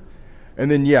anger,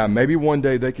 and then, maybe one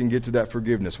day they can get to that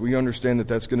forgiveness. We understand that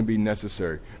that's going to be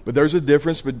necessary. But there's a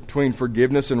difference between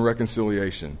forgiveness and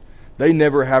reconciliation. They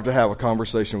never have to have a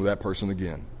conversation with that person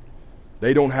again.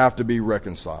 They don't have to be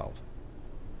reconciled.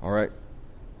 All right?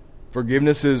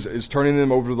 Forgiveness is turning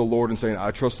them over to the Lord and saying,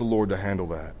 I trust the Lord to handle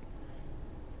that.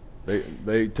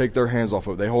 They take their hands off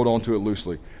of it. They hold on to it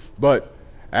loosely. But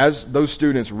as those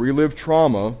students relive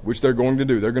trauma, which they're going to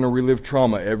do, they're going to relive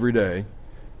trauma every day,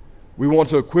 we want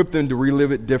to equip them to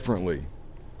relive it differently.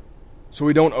 So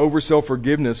we don't oversell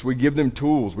forgiveness. We give them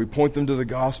tools. We point them to the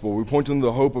gospel. We point them to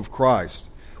the hope of Christ.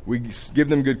 We give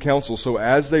them good counsel. So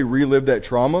as they relive that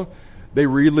trauma, they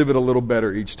relive it a little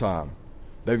better each time.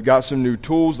 They've got some new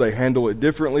tools. They handle it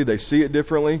differently. They see it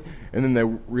differently. And then they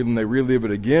relive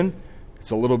it again.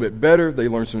 It's a little bit better. They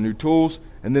learn some new tools.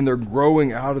 And then they're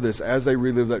growing out of this as they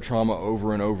relive that trauma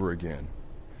over and over again.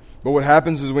 But what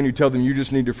happens is when you tell them you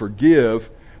just need to forgive,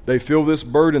 they feel this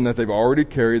burden that they've already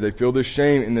carried. They feel this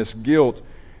shame and this guilt.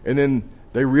 And then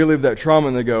they relive that trauma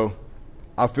and they go,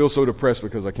 I feel so depressed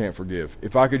because I can't forgive.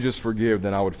 If I could just forgive,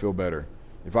 then I would feel better.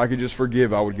 If I could just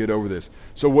forgive, I would get over this.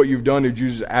 So what you've done is you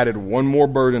just added one more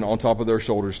burden on top of their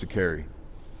shoulders to carry.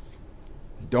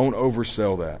 Don't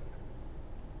oversell that.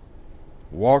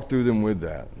 Walk through them with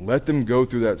that. Let them go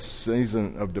through that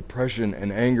season of depression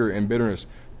and anger and bitterness,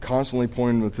 constantly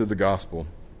pointing them to the gospel.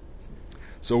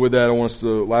 So with that, I want us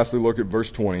to lastly look at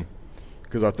verse 20,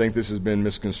 because I think this has been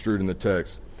misconstrued in the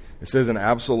text. It says, and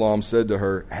Absalom said to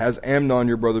her, has Amnon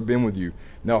your brother been with you?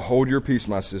 Now hold your peace,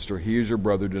 my sister. He is your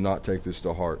brother. Do not take this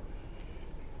to heart.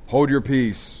 Hold your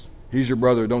peace. He's your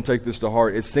brother. Don't take this to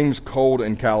heart. It seems cold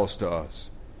and callous to us.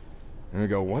 And we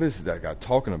go, what is that guy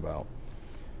talking about?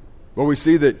 Well, we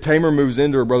see that Tamar moves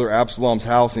into her brother Absalom's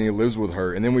house and he lives with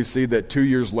her. And then we see that 2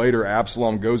 years later,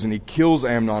 Absalom goes and he kills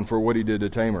Amnon for what he did to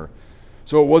Tamar.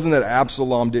 So it wasn't that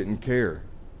Absalom didn't care.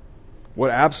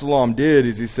 What Absalom did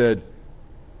is he said,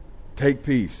 take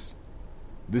peace.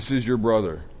 This is your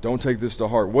brother. Don't take this to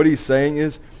heart. What he's saying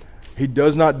is, he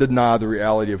does not deny the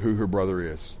reality of who her brother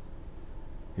is.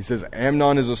 He says,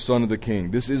 Amnon is a son of the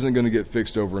king. This isn't going to get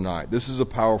fixed overnight. This is a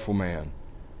powerful man.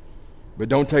 But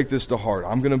don't take this to heart.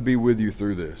 I'm going to be with you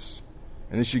through this.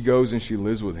 And then she goes and she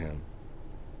lives with him.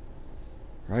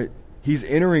 Right? He's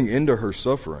entering into her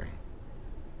suffering.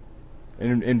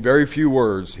 And in very few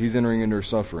words, he's entering into her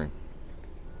suffering.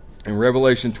 In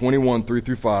Revelation 21,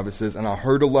 3-5, it says, and I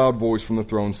heard a loud voice from the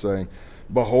throne saying,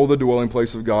 behold, the dwelling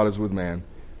place of God is with man.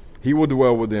 He will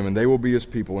dwell with them, and they will be his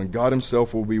people, and God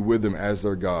himself will be with them as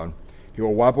their God. He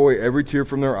will wipe away every tear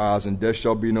from their eyes, and death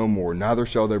shall be no more. Neither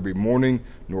shall there be mourning,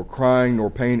 nor crying, nor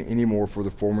pain any more, for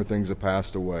the former things have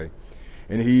passed away.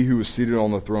 And he who was seated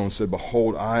on the throne said,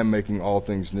 Behold, I am making all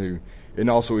things new. And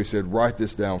also he said, Write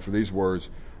this down, for these words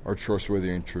are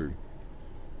trustworthy and true.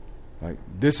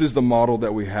 This is the model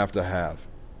that we have to have.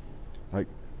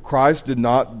 Christ did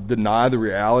not deny the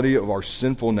reality of our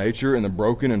sinful nature and the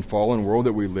broken and fallen world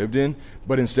that we lived in,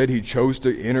 but instead he chose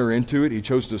to enter into it. He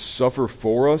chose to suffer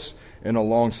for us and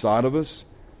alongside of us.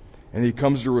 And he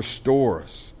comes to restore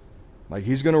us.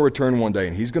 He's going to return one day,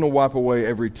 and he's going to wipe away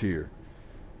every tear.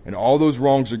 And all those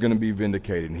wrongs are going to be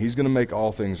vindicated, and he's going to make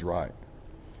all things right.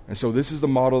 And so this is the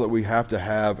model that we have to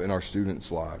have in our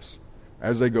students' lives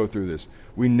as they go through this.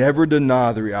 We never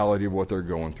deny the reality of what they're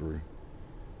going through.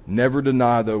 Never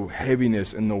deny the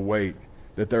heaviness and the weight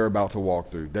that they're about to walk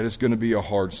through, that it's going to be a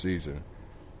hard season.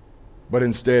 But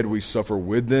instead, we suffer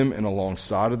with them and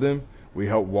alongside of them. We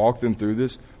help walk them through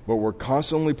this, but we're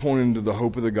constantly pointing to the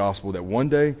hope of the gospel that one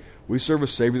day we serve a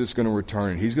Savior that's going to return,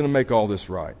 and he's going to make all this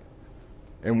right.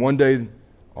 And one day,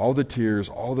 all the tears,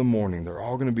 all the mourning, they're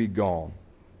all going to be gone,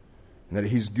 and that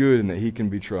he's good and that he can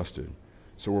be trusted.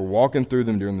 So we're walking through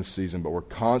them during this season, but we're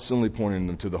constantly pointing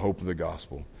them to the hope of the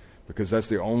gospel, because that's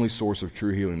the only source of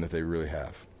true healing that they really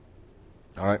have.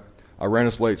 All right, I ran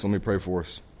us late, so let me pray for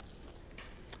us.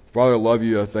 Father, I love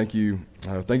you. I thank you.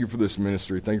 Thank you for this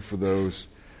ministry. Thank you for those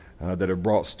that have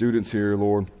brought students here,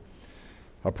 Lord.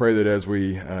 I pray that as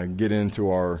we get into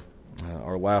our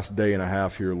last day and a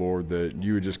half here, Lord, that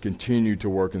you would just continue to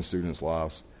work in students'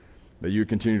 lives, that you would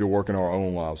continue to work in our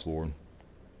own lives, Lord.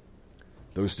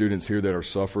 Those students here that are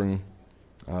suffering,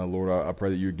 Lord, I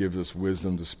pray that you would give us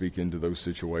wisdom to speak into those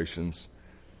situations.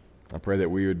 I pray that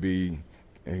we would be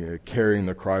carrying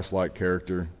the Christ-like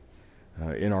character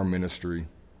in our ministry,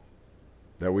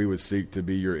 that we would seek to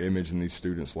be your image in these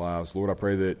students' lives. Lord, I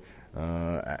pray that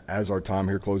as our time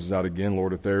here closes out again,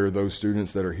 Lord, if there are those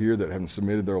students that are here that haven't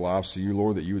submitted their lives to you,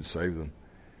 Lord, that you would save them,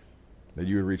 that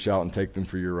you would reach out and take them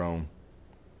for your own.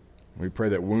 We pray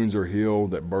that wounds are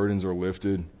healed, that burdens are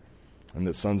lifted, and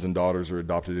that sons and daughters are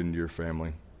adopted into your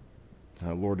family.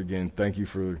 Lord, again, thank you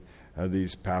for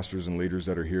these pastors and leaders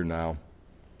that are here now.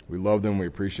 We love them. We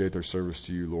appreciate their service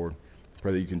to you, Lord.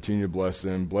 Pray that you continue to bless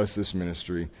them, bless this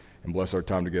ministry, and bless our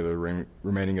time together the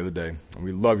remaining of the day. And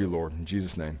we love you, Lord. In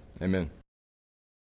Jesus' name, amen.